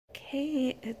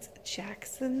Hey, it's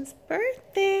Jackson's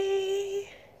birthday.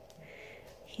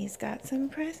 He's got some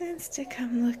presents to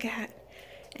come look at.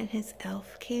 And his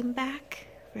elf came back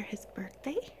for his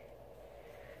birthday.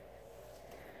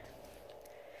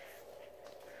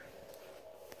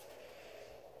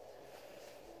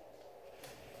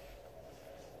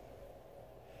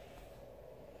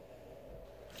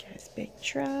 Got his big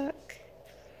truck.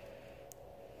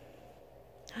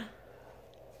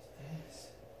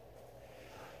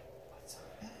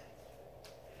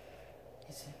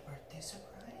 Is it a birthday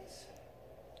surprise?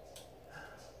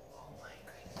 Oh my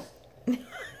goodness.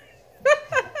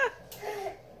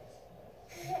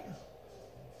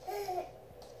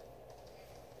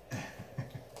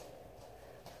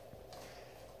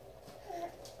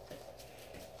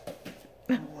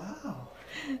 Oh, wow.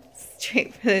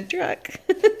 Straight for the truck.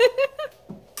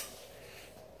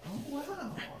 Oh,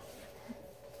 wow.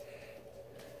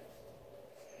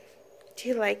 Do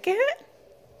you like it?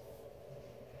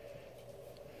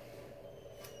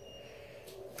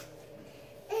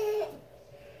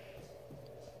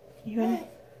 You wanna...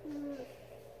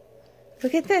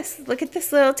 Look at this. Look at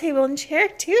this little table and chair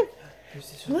too.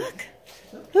 Look.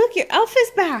 Look, your elf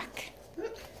is back.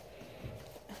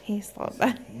 He saw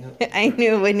that. I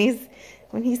knew when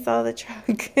he saw the truck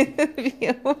be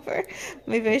over.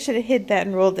 Maybe I should have hid that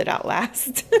and rolled it out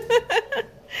last.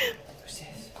 Who's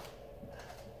this?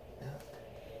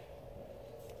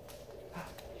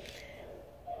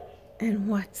 And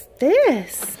what's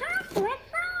this?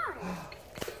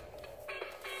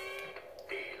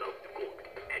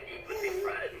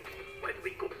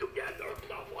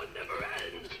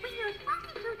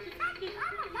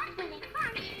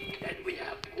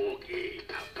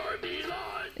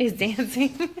 He's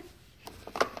dancing.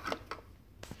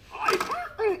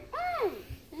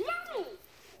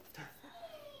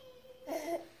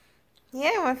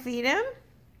 Yeah, want to feed him?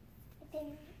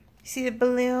 See the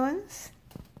balloons?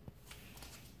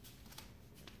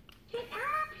 Can Elmo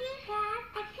please have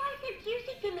a slice of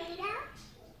juicy tomato?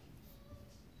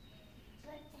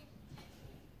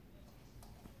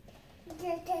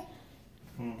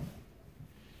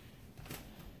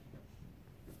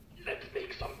 Let's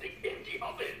make something in the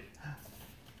oven.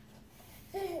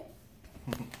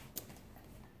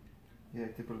 Yeah,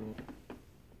 the balloon.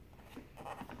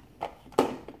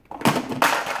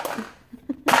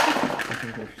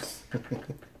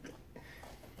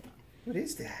 What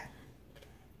is that?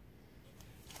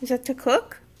 Is that to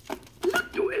cook?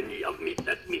 Do any of me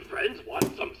Sesame friends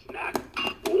want some snack?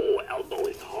 Oh, Elmo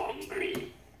is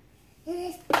hungry.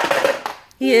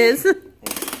 He is.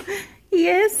 He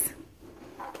is.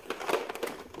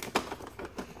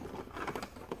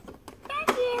 Thank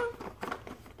you.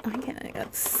 Oh yeah, I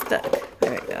got stuck.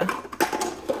 There we go.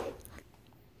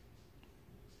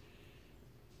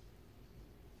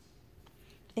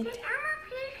 Can Elmo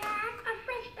please have a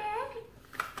fresh bag?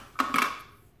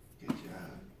 Good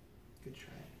job. Good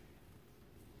try.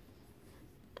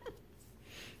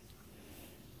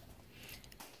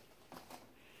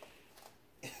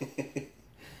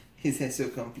 Is that so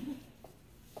comfy?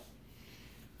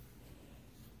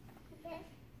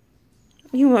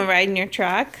 You want to ride in your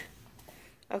truck?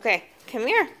 Okay, come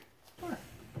here. Sure.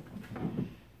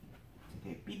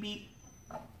 Okay, beep beep.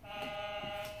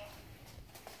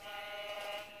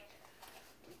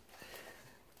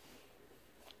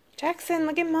 Jackson,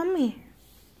 look at mommy.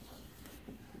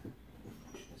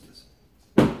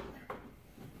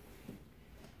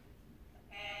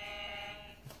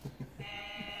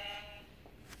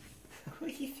 What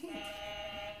do you think?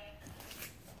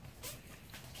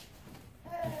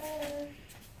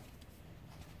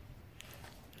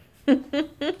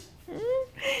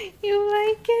 You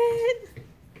like it?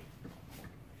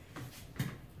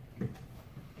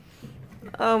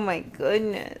 Oh my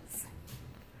goodness.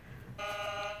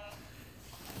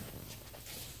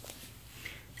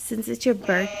 Since it's your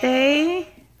birthday,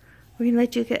 we're gonna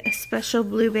let you get a special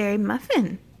blueberry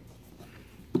muffin.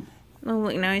 Oh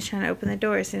look, now he's trying to open the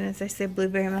door as soon as I say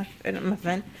blueberry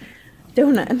muffin.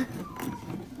 Donut.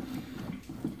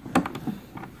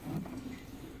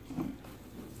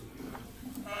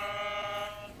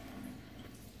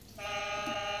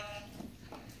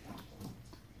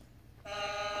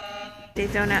 The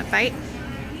donut bite.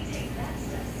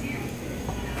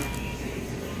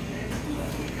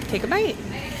 Take a bite.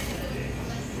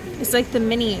 It's like the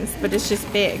minis, but it's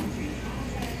just big.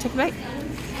 Take a bite.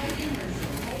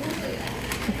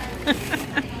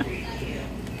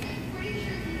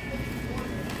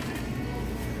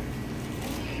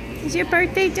 Is your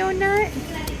birthday donut?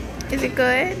 Is it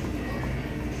good?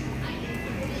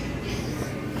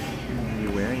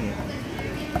 You're wearing it.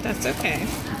 That's okay.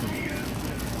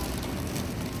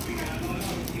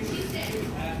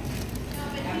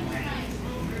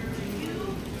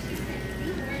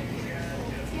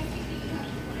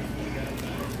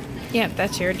 Yep,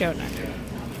 that's your donut.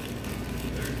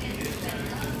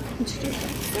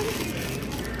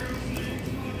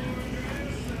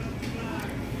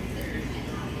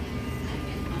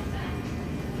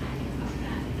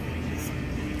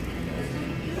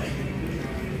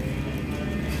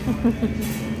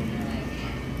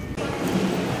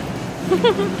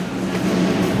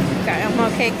 Got Elmo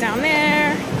cake down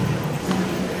there.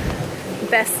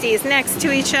 Besties next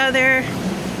to each other.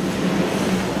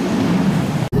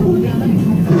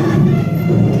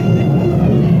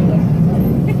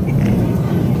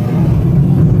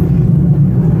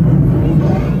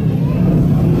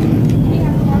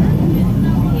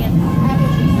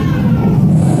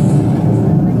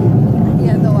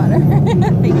 Yeah, the water.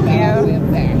 Thank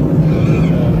you.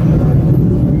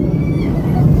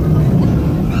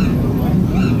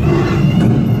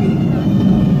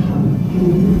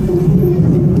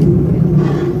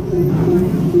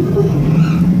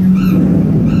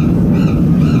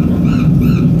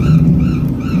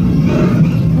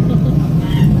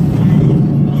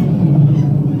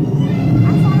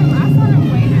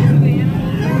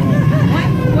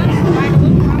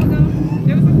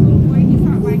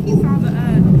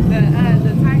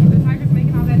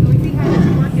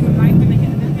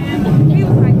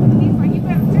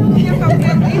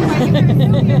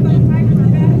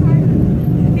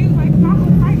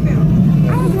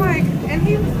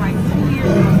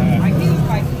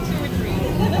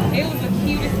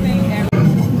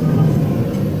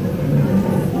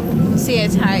 See a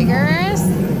tiger?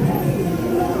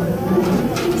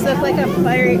 Does look like a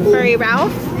furry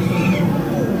Ralph?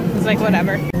 It's like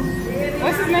whatever.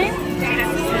 What's his name?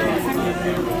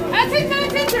 Take that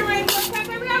attention, Rainbow.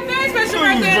 We have a very special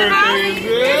birthday in the house.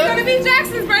 It's going to be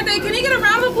Jackson's birthday. Can he get a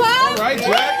round of applause? All right,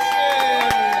 Jackson.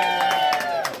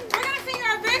 We're going to sing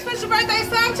our very special birthday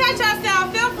song, Cha-Cha style.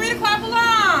 Feel free to clap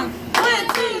along. 1,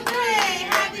 2,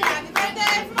 3. Happy, happy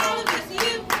birthday from all of us to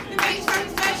you. We made you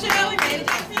something special. We made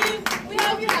it just for you. We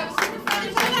hope you have a super fun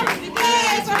and fun every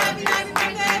day. So happy, happy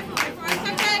birthday from us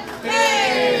to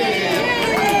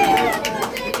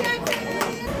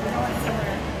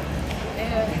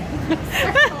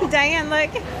Diane, look.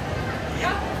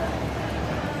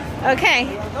 Okay.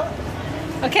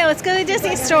 Okay, let's go to the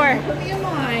Disney store.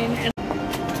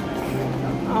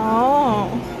 Oh.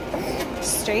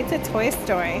 Straight to Toy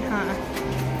Story, huh?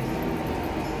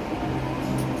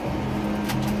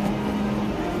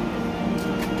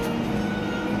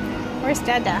 Where's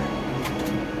Dada?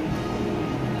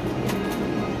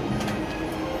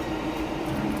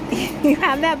 You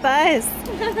have that Buzz.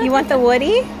 You want the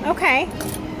Woody? Okay.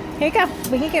 Here you go.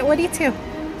 We can get Woody too.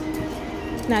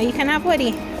 Now you can have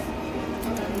Woody.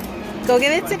 Go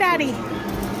give it to Daddy.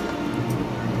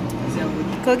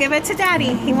 Go give it to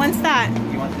Daddy. He wants that.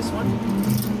 You want this one?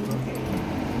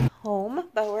 Home,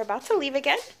 but we're about to leave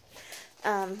again.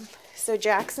 So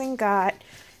Jackson got,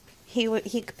 he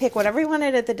could pick whatever he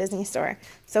wanted at the Disney store.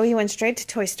 So he went straight to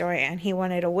Toy Story and he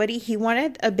wanted a Woody. He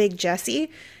wanted a big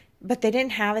Jessie, but they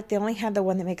didn't have it. They only had the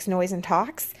one that makes noise and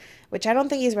talks, which I don't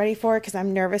think he's ready for because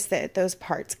I'm nervous that those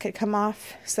parts could come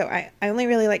off. So I only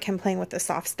really like him playing with the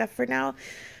soft stuff for now.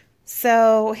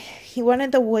 So he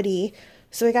wanted the Woody.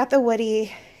 So we got the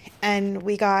Woody and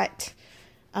we got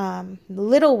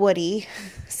little Woody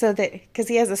so that, because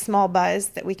he has a small Buzz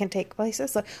that we can take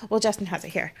places. So, well, Justin has it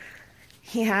here.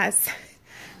 He has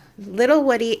little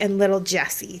Woody and little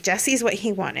Jessie. Jessie's what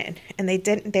he wanted, and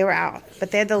they were out,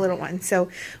 but they had the little one. So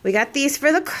we got these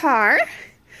for the car,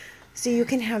 so you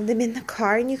can have them in the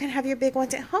car and you can have your big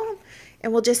ones at home,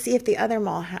 and we'll just see if the other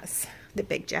mall has the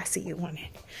big Jessie you wanted.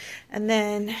 And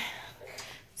then,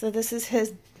 so this is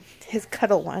his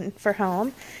cuddle one for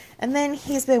home. And then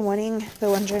he's been wanting the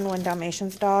 101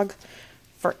 Dalmatians dog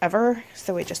forever,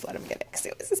 so we just let him get it because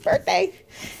it was his birthday.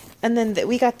 And then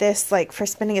we got this, like, for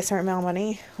spending a certain amount of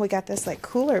money, we got this, like,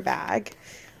 cooler bag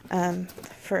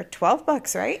for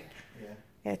 $12, right?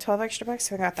 Yeah, 12 extra bucks,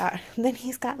 so we got that. And then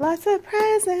he's got lots of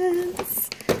presents.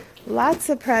 Lots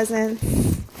of presents.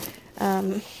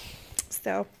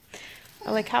 So,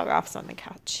 I like how Ralph's on the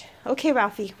couch. Okay,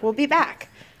 Ralphie, we'll be back.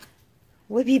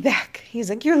 We'll be back. He's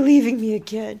like, you're leaving me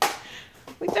again.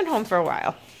 We've been home for a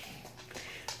while.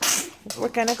 We're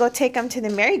going to go take him to the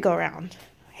merry-go-round.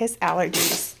 His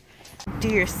allergies. Do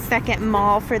your second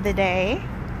mall for the day.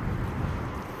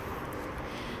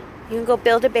 You can go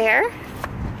Build-A-Bear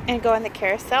and go on the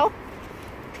carousel.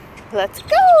 Let's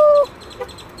go!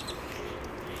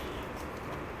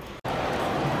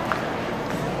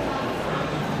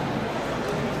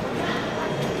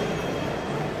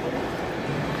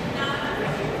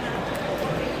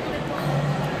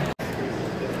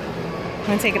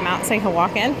 gonna take him out so he can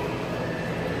walk in.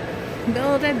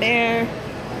 Build-A-Bear.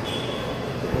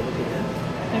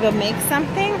 Wanna go make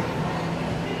something?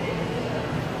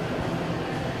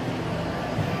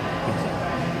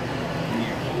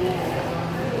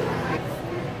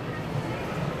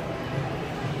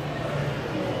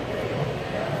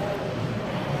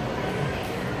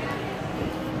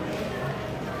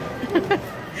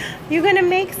 You gonna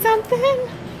make something?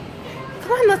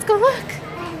 Come on, let's go look.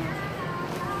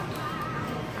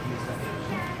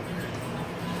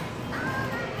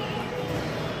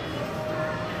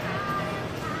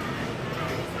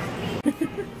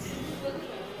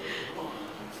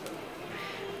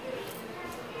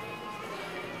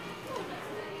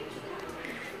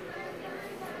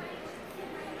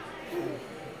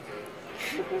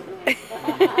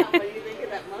 What do you think of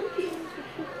that monkey?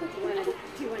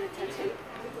 Do you want to touch him?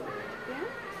 Yeah?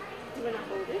 Do you want to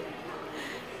hold it?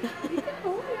 You can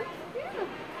hold it.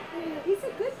 Yeah. He's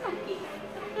a good monkey.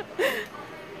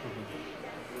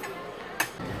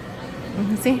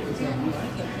 See?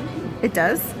 It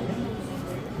does?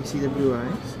 You see the blue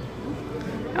eyes?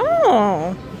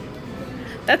 Oh!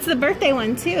 That's the birthday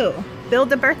one too.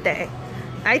 Build a birthday.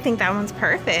 I think that one's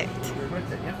perfect. Your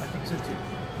birthday, yeah, I think so too.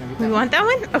 We want that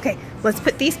one? Okay, let's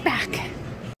put these back.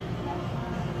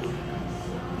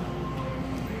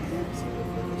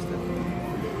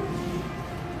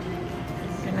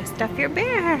 Gonna stuff your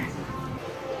bear.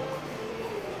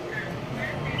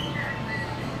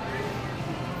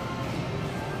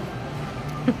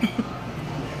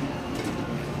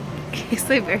 He's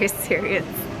like very serious.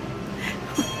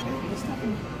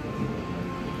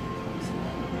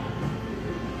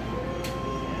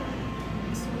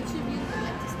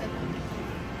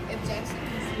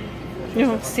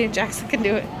 No, see if Jackson can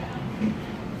do it.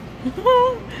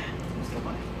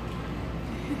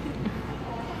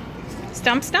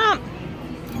 Stomp, stomp.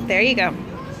 There you go.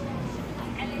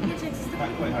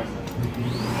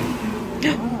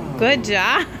 Good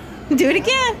job. Do it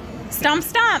again. Stomp,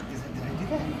 stomp.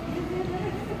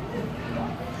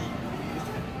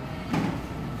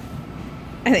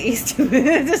 I think he's too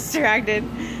distracted.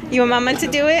 You want Mama to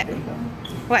do it?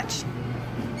 Watch.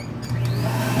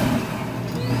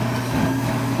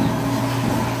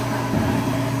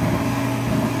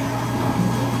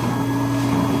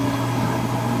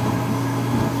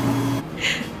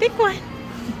 Big one.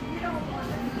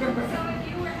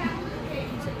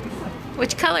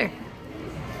 Which color?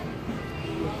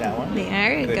 That one?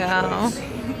 There you Good go.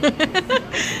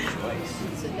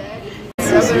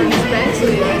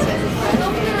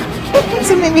 Does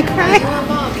it make me cry?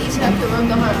 Mom, each have to rub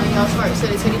the heart on y'all's heart so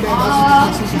the teddy bear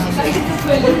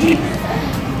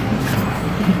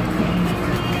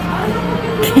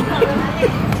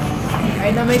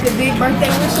Alright, now make a big birthday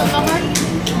wish on the heart.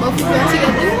 Both of y'all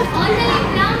together.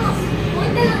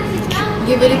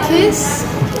 Give it a kiss.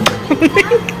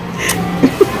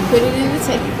 Put it in the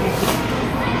teddy bear.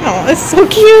 Oh, it's so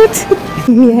cute.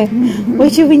 Yeah.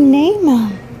 What should we name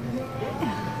him?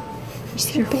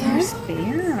 Your first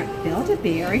bear,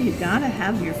 Build-A-Bear. You gotta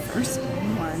have your first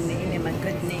one. Name him a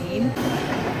good name.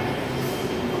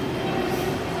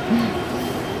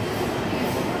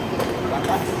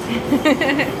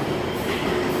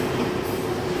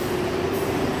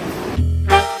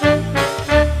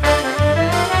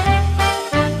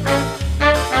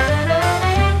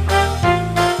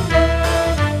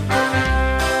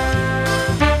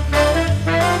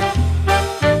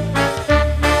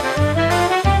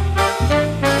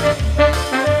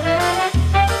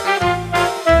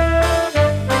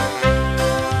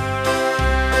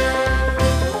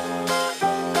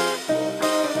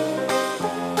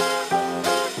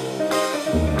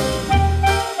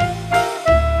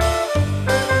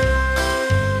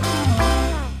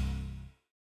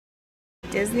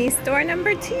 Disney store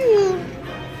number 2.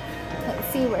 Let's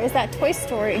see, where's that Toy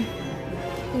Story?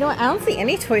 You know what? I don't see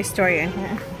any Toy Story in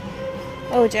here.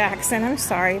 Oh, Jackson, I'm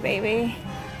sorry, baby.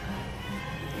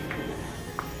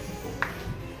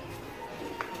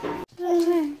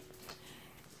 You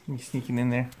sneaking in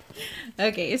there?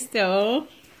 Okay, so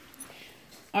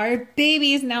our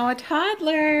baby is now a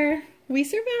toddler. We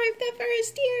survived the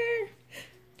first year.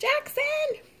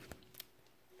 Jackson!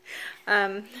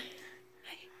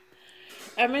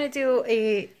 I'm gonna do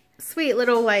a sweet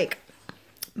little like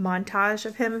montage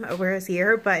of him over his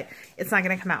year, but it's not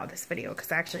gonna come out with this video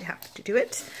because I actually have to do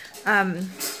it. Our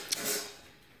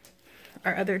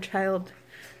other child,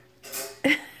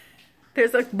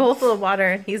 there's a bowl full of water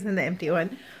and he's in the empty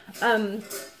one. I'm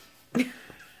gonna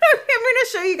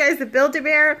show you guys the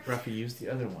Build-A-Bear. Rafi, use the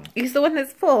other one. He's the one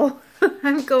that's full.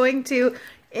 I'm going to,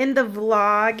 in the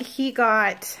vlog, he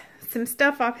got some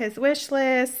stuff off his wish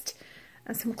list.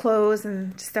 some clothes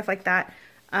and stuff like that.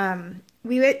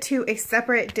 We went to a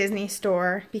separate Disney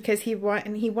store because he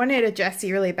wanted a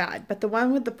Jessie really bad, but the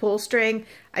one with the pull string,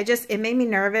 it made me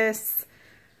nervous.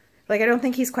 Like, I don't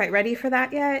think he's quite ready for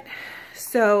that yet.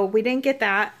 So we didn't get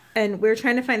that, and we were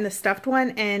trying to find the stuffed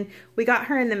one, and we got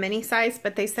her in the mini size,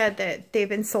 but they said that they've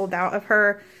been sold out of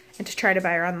her and to try to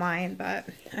buy her online, but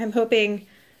I'm hoping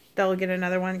they'll get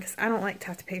another one because I don't like to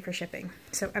have to pay for shipping.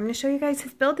 So I'm going to show you guys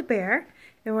his Build-A-Bear,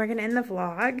 and we're going to end the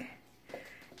vlog.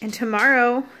 And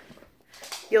tomorrow,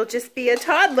 you'll just be a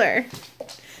toddler.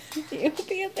 You won't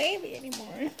be a baby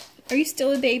anymore. Are you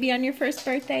still a baby on your first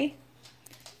birthday?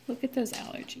 Look at those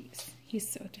allergies. He's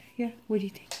so tired. Yeah, what do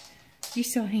you think? You're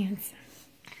so handsome.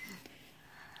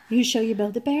 You show your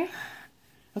Build-A-Bear?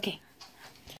 Okay.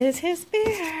 This is his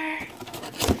bear.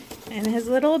 And his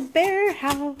little bear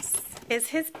house is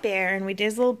his bear. And we did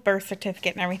his little birth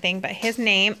certificate and everything. But his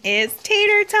name is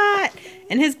Tater Tot.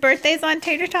 And his birthday's on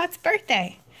Tater Tot's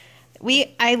birthday.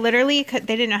 I literally they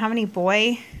didn't know how many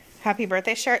boy happy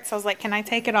birthday shirts. So I was like, can I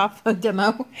take it off a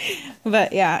demo?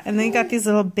 But yeah, and then you got these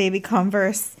little baby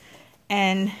Converse.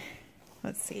 And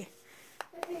let's see.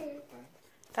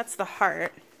 That's the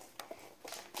heart.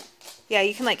 Yeah,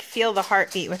 you can like feel the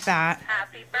heartbeat with that.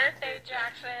 Happy birthday,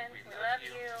 Jackson. We love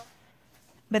you.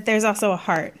 But there's also a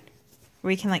heart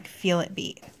where you can like feel it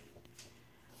beat.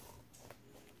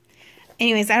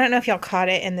 Anyways, I don't know if y'all caught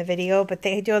it in the video, but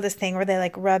they do this thing where they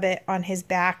like rub it on his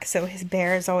back. So his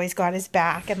bear's always got his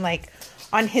back, and like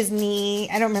on his knee.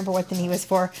 I don't remember what the knee was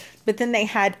for. But then they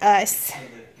had us. So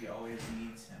that he always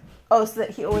needs him. Oh, so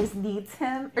that he always needs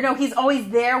him? Or no, he's always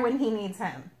there when he needs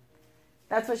him.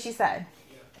 That's what she said.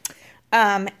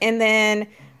 And then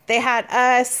they had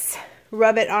us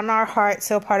rub it on our heart,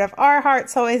 so part of our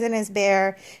heart's always in his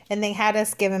bear, and they had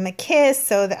us give him a kiss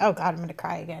so that, oh God, I'm gonna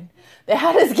cry again. They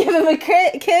had us give him a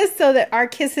kiss so that our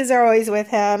kisses are always with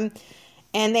him,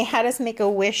 and they had us make a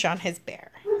wish on his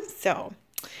bear. So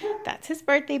that's his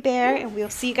birthday bear, and we'll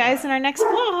see you guys in our next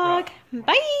vlog.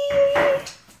 Bye!